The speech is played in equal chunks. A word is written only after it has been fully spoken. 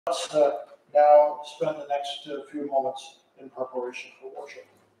Let's now spend the next few moments in preparation for worship.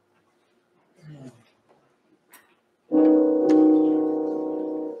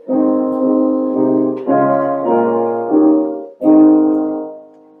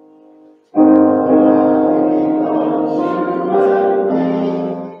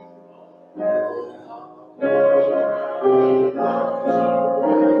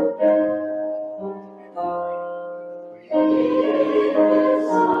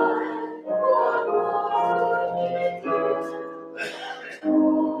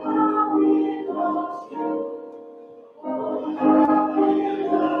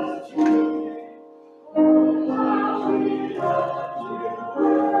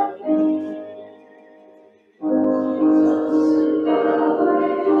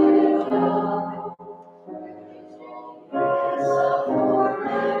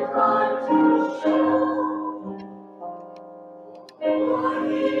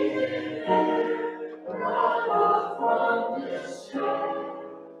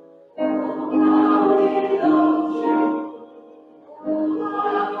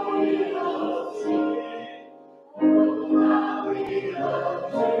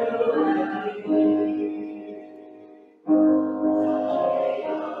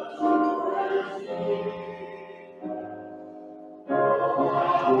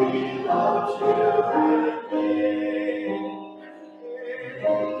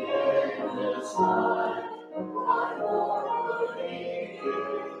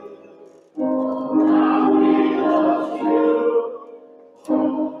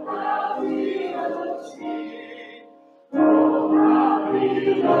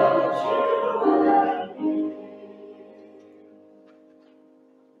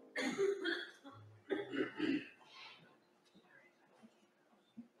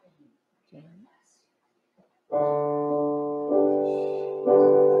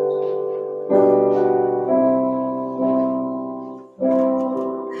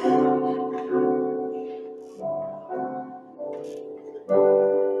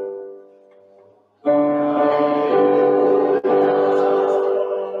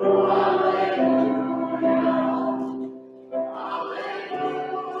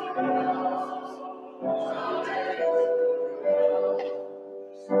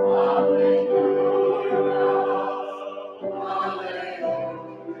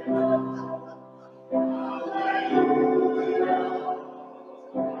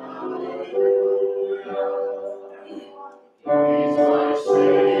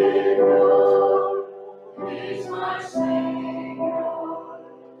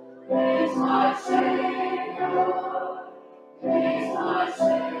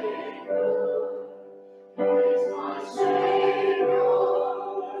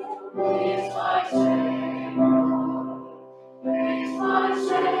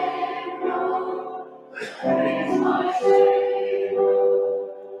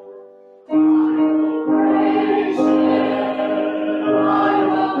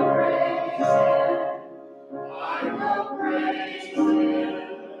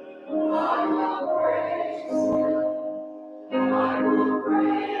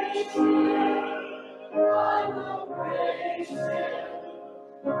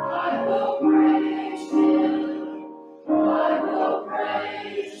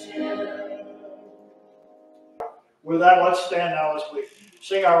 With that, let's stand now as we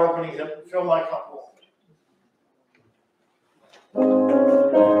sing our opening hymn, Fill My Cup, Lord.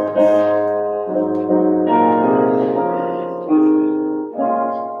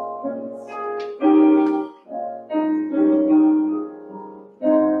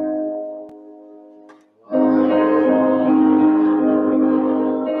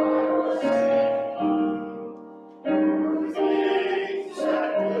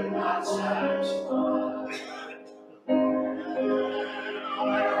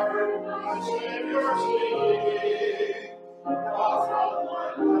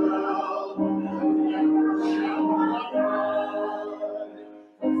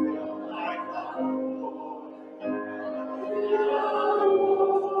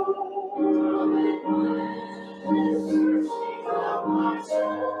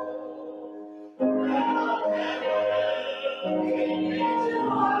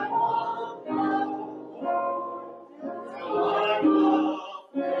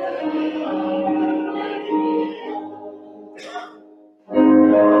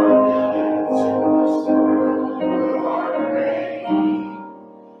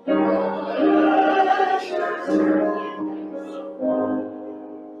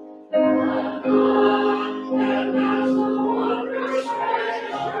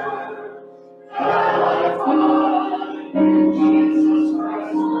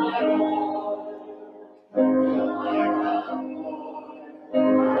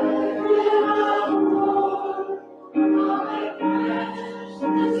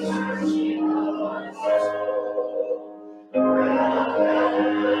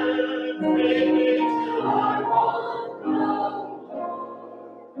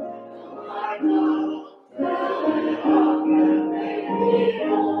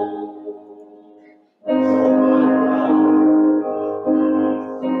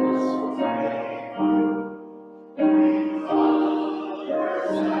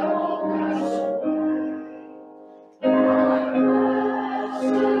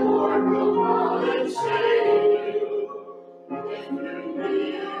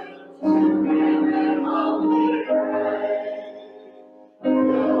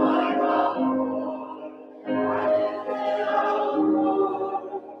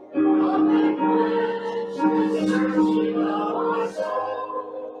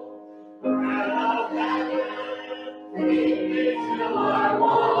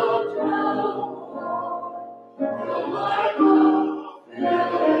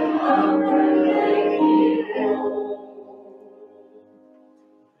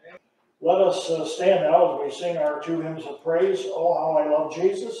 Let us stand now as we sing our two hymns of praise, Oh, How I Love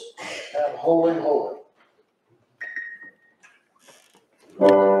Jesus, and Holy, Holy.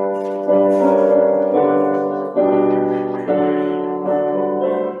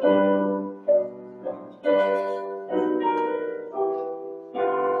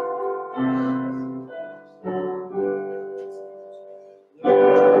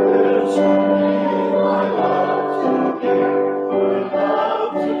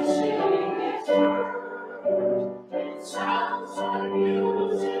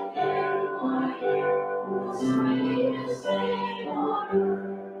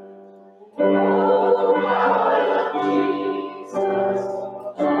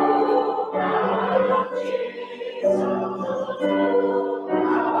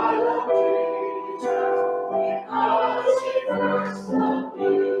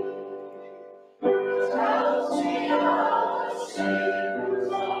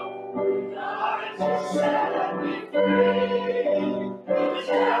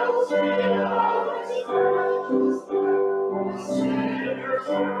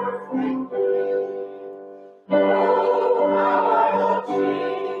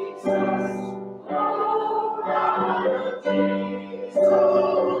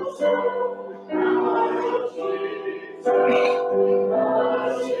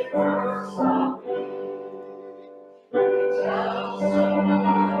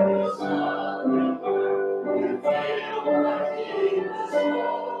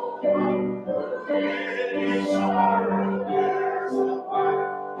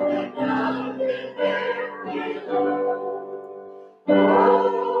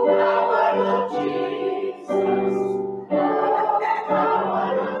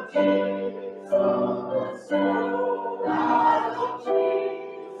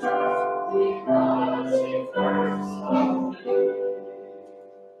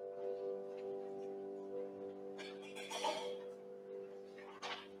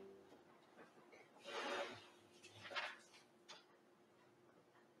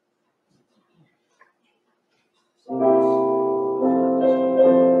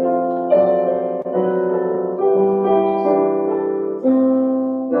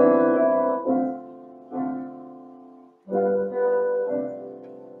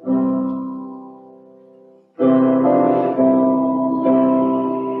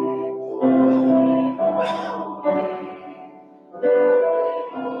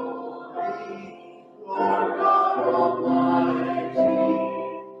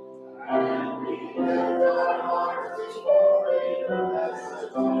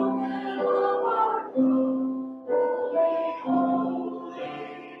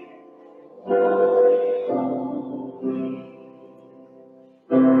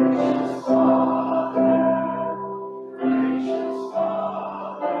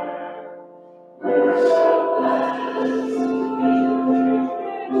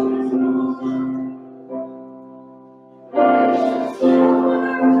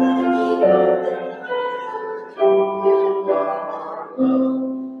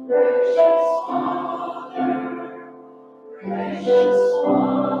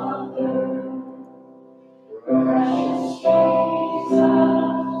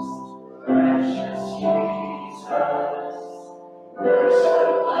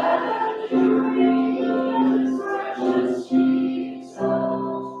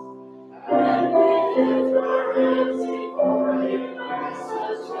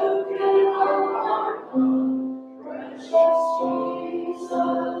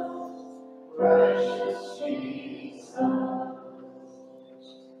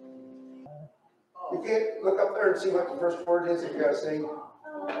 You can't look up there and see what the first word is if you gotta sing.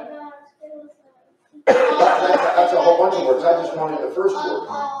 That's a whole bunch of words. I just wanted the first word.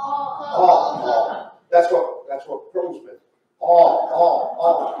 All. That's what pros meant. All.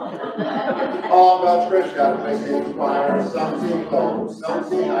 All God's grace, God makes it inspire. Some sing low, some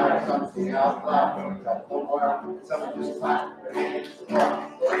sing high, some sing out loud. Couple more, some just clap their hands.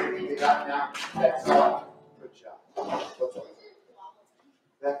 They got now. That's all. Good job.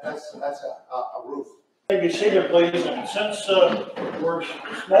 That's a roof. Be seated, please. And since we're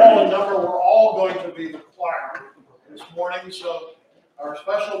small in number, we're all going to be the choir this morning. So our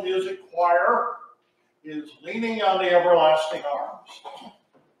special music choir is Leaning on the Everlasting Arms.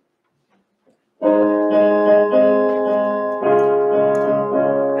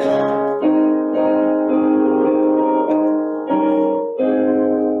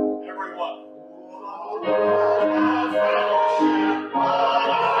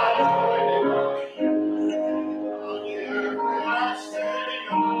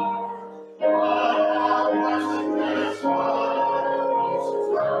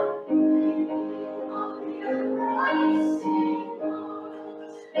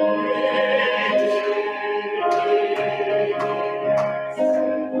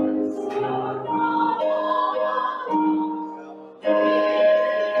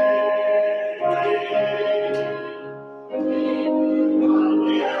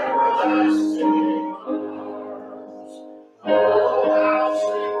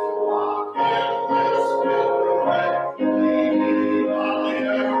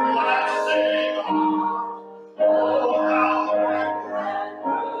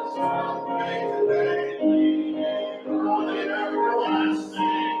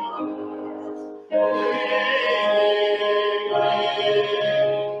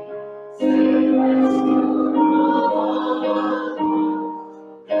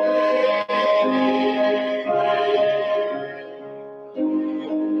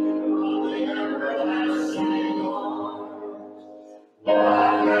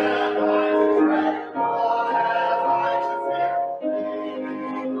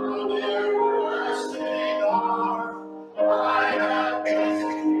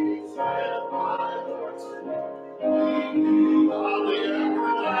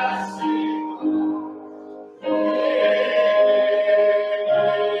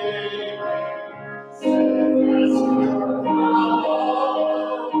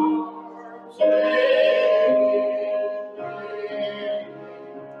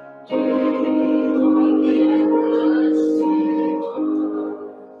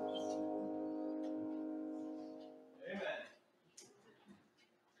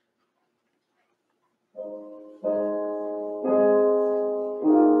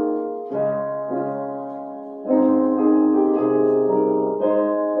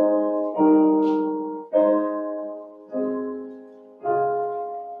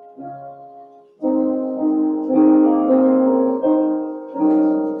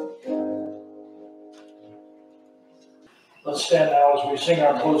 Let's stand now as we sing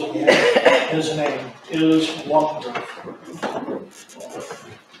our closing hymn. His name is wonderful.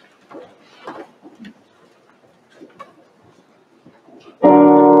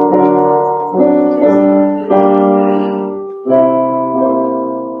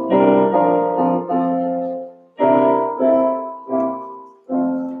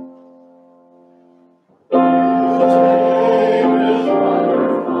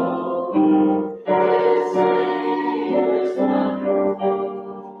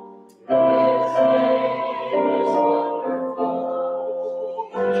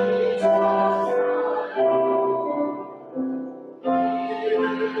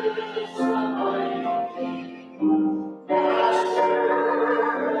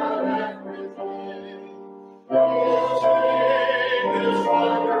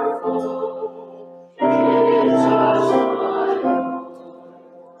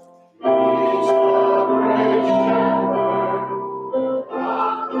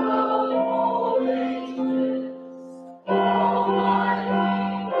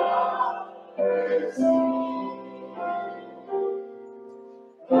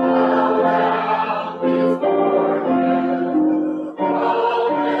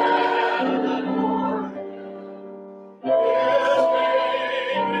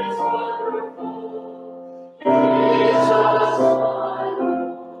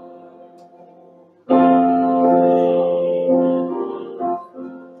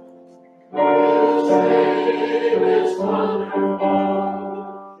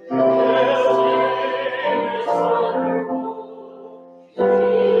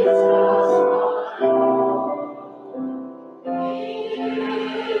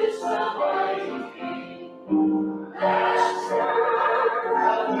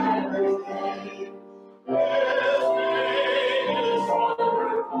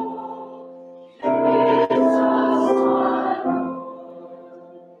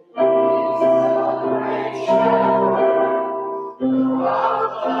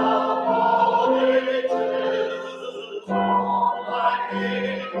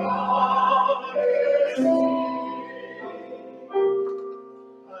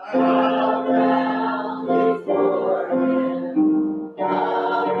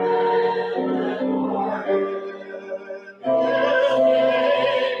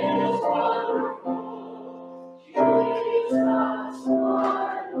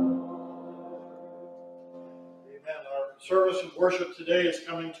 Service of worship today is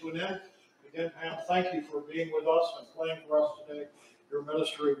coming to an end. Again, Pam, thank you for being with us and playing for us today. Your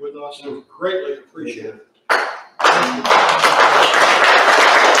ministry with us is greatly appreciated.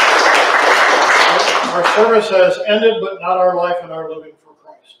 Our service has ended, but not our life and our living for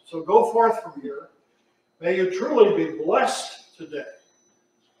Christ. So go forth from here. May you truly be blessed today.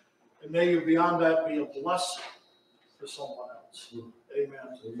 And may you beyond that be a blessing to someone else. Amen.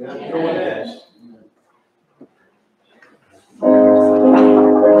 Amen.